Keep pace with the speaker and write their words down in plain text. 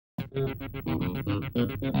Uneven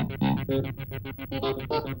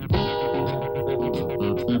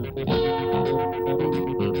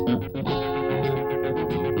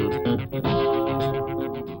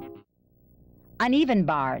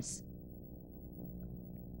bars.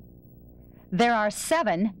 There are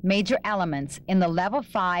 7 major elements in the Level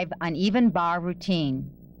 5 uneven bar routine.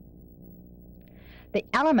 The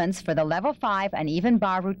elements for the Level 5 uneven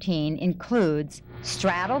bar routine includes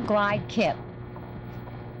straddle glide kip,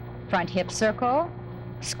 front hip circle,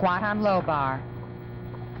 squat on low bar,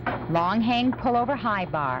 long hang pullover high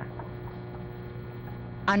bar,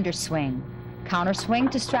 underswing, counter swing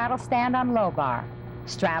to straddle stand on low bar,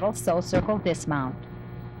 straddle soul circle dismount.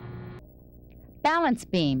 Balance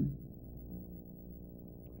beam.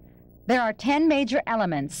 There are 10 major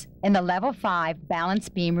elements in the Level 5 balance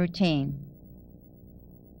beam routine.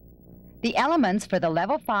 The elements for the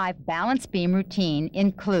Level 5 balance beam routine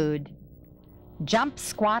include jump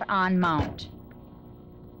squat on mount,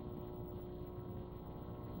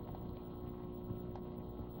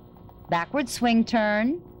 backward swing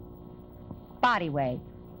turn, body wave,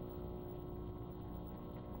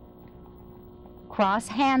 cross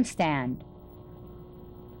handstand,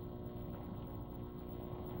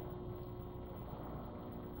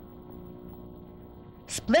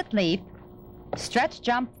 split leap, stretch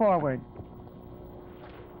jump forward,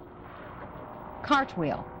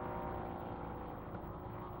 cartwheel,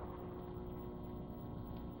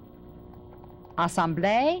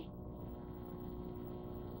 assemblée,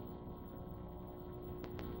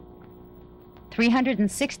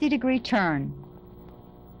 (360-degree turn),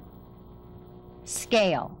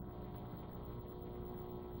 scale,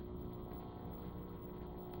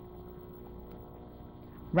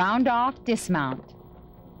 round off dismount,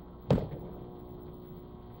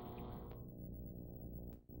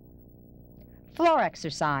 floor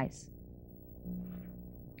exercise.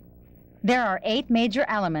 There are 8 major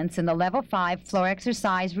elements in the Level 5 floor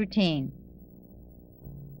exercise routine.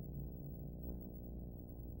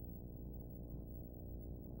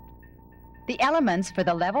 The elements for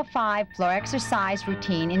the Level 5 floor exercise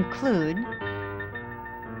routine include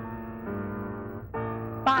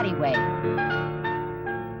body weight,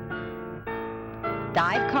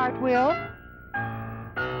 dive cartwheel,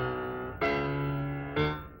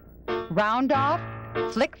 round off,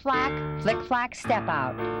 flick flack step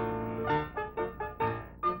out,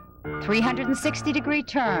 360-degree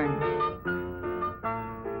turn,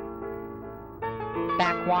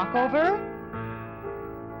 back walkover,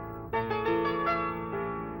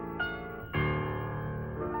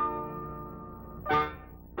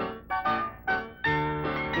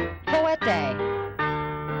 poete,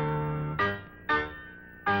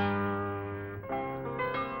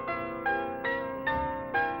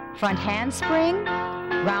 front handspring,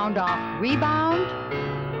 round off rebound,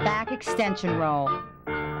 back extension roll,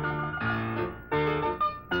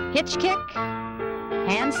 hitch kick,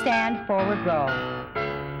 handstand forward roll.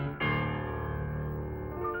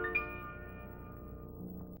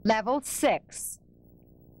 Level 6.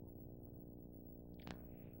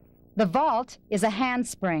 The vault is a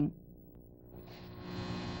handspring.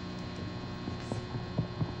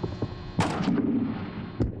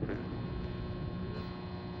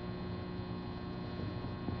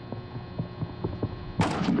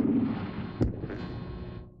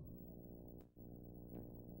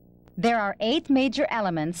 There are 8 major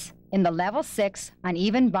elements in the Level 6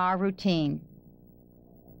 uneven bar routine.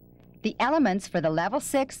 The elements for the Level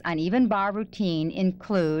 6 uneven bar routine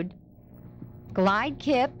include glide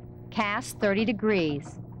kip, cast 30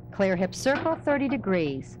 degrees, clear hip circle 30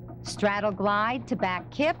 degrees, straddle glide to back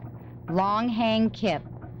kip, long hang kip,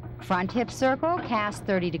 front hip circle, cast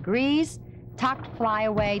 30 degrees, tucked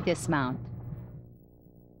flyaway dismount.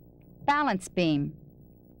 Balance beam.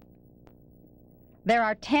 There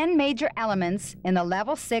are 10 major elements in the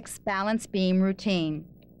Level 6 balance beam routine.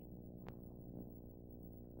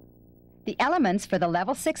 The elements for the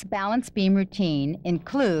Level 6 balance beam routine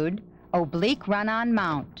include oblique run-on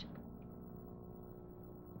mount,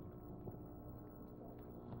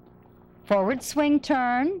 forward swing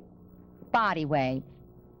turn, body wave,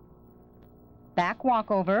 back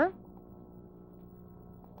walkover,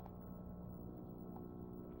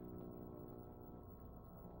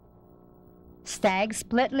 stag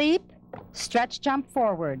split leap, stretch jump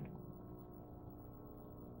forward,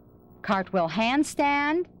 cartwheel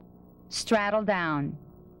handstand, straddle down,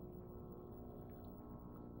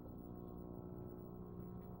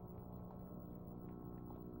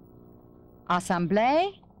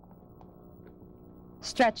 assemblée,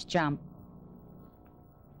 stretch jump,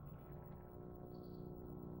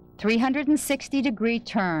 360-degree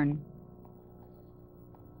turn,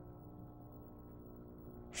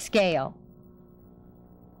 Scale.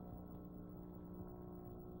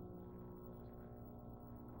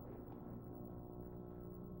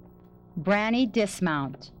 Branny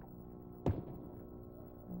dismount.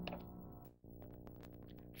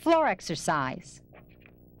 Floor exercise.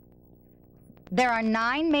 There are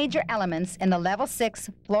 9 major elements in the Level 6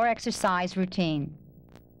 floor exercise routine.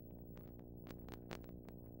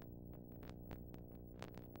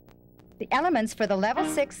 The elements for the Level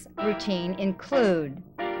 6 routine include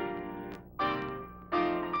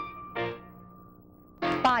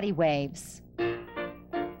body waves,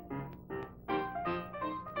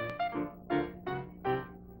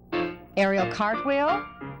 aerial cartwheel,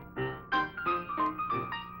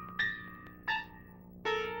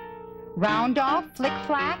 round off, flick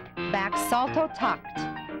flack, back salto tucked,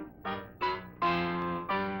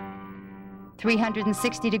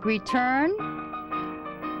 360-degree turn,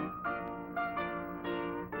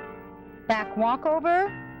 back walkover,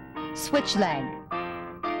 switch leg.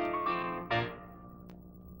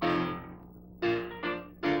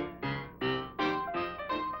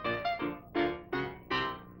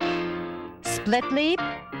 Split leap,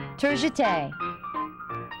 tour jeté.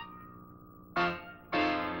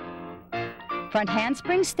 Front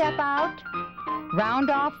handspring step out, round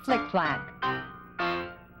off, flick flack.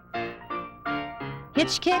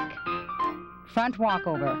 Hitch kick, front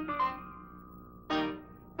walkover.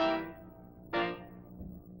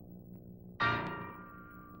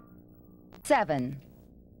 Seven.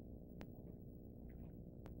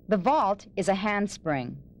 The vault is a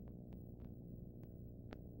handspring.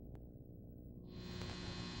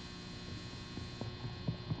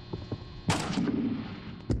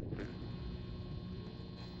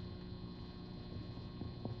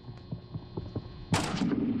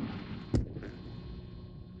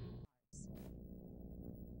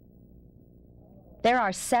 There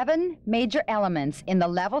are 7 major elements in the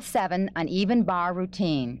Level 7 uneven bar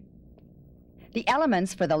routine. The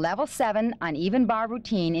elements for the Level 7 uneven bar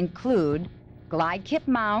routine include glide kip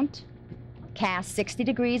mount, cast 60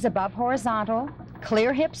 degrees above horizontal,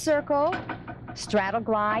 clear hip circle, straddle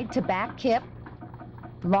glide to back kip,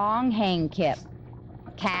 long hang kip,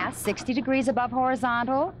 cast 60 degrees above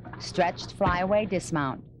horizontal, stretched flyaway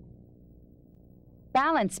dismount.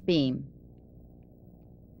 Balance beam.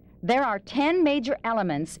 There are 10 major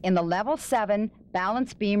elements in the Level 7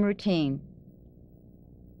 balance beam routine.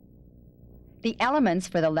 The elements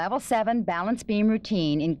for the Level 7 balance beam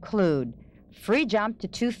routine include free jump to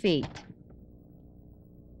 2 feet,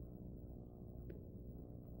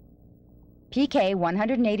 PK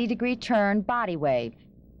 180-degree turn body wave,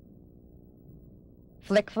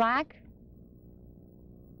 flick flack,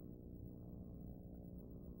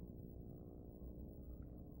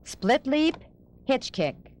 split leap, hitch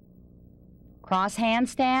kick, cross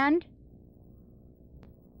handstand,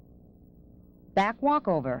 back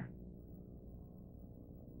walkover.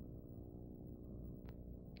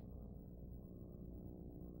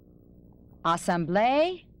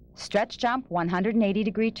 Assemblée, stretch jump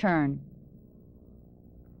 180-degree turn,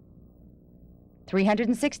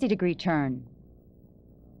 360-degree turn,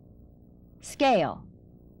 scale,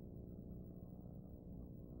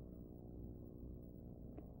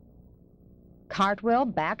 cartwheel,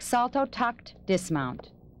 back salto tucked, dismount.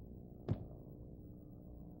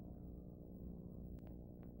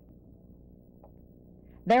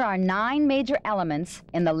 There are 9 major elements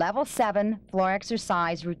in the Level 7 floor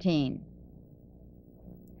exercise routine.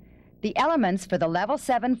 The elements for the Level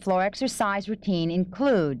 7 floor exercise routine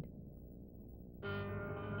include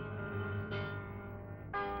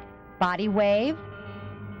body wave,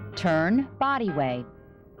 turn body wave,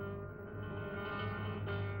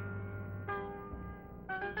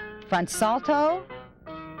 front salto,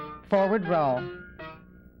 forward roll,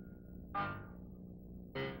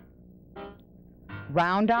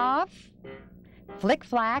 round off, flick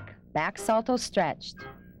flack, back salto stretched,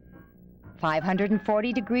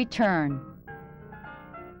 540-degree turn,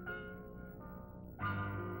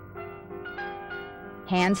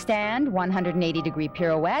 handstand 180-degree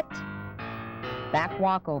pirouette, back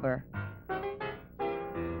walkover.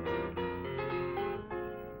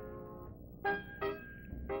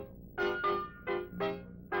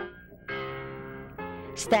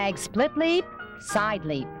 Stag split leap, side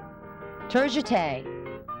leap, tour jeté.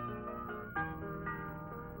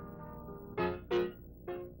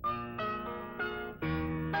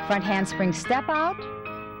 Front handspring step out,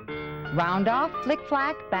 round off, flick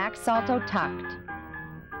flack, back salto tucked.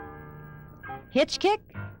 Hitch kick,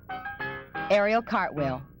 aerial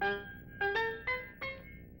cartwheel.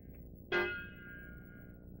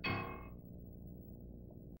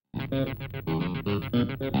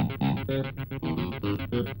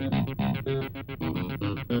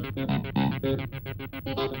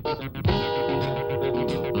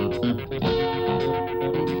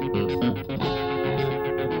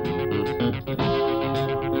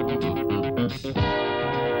 Yes.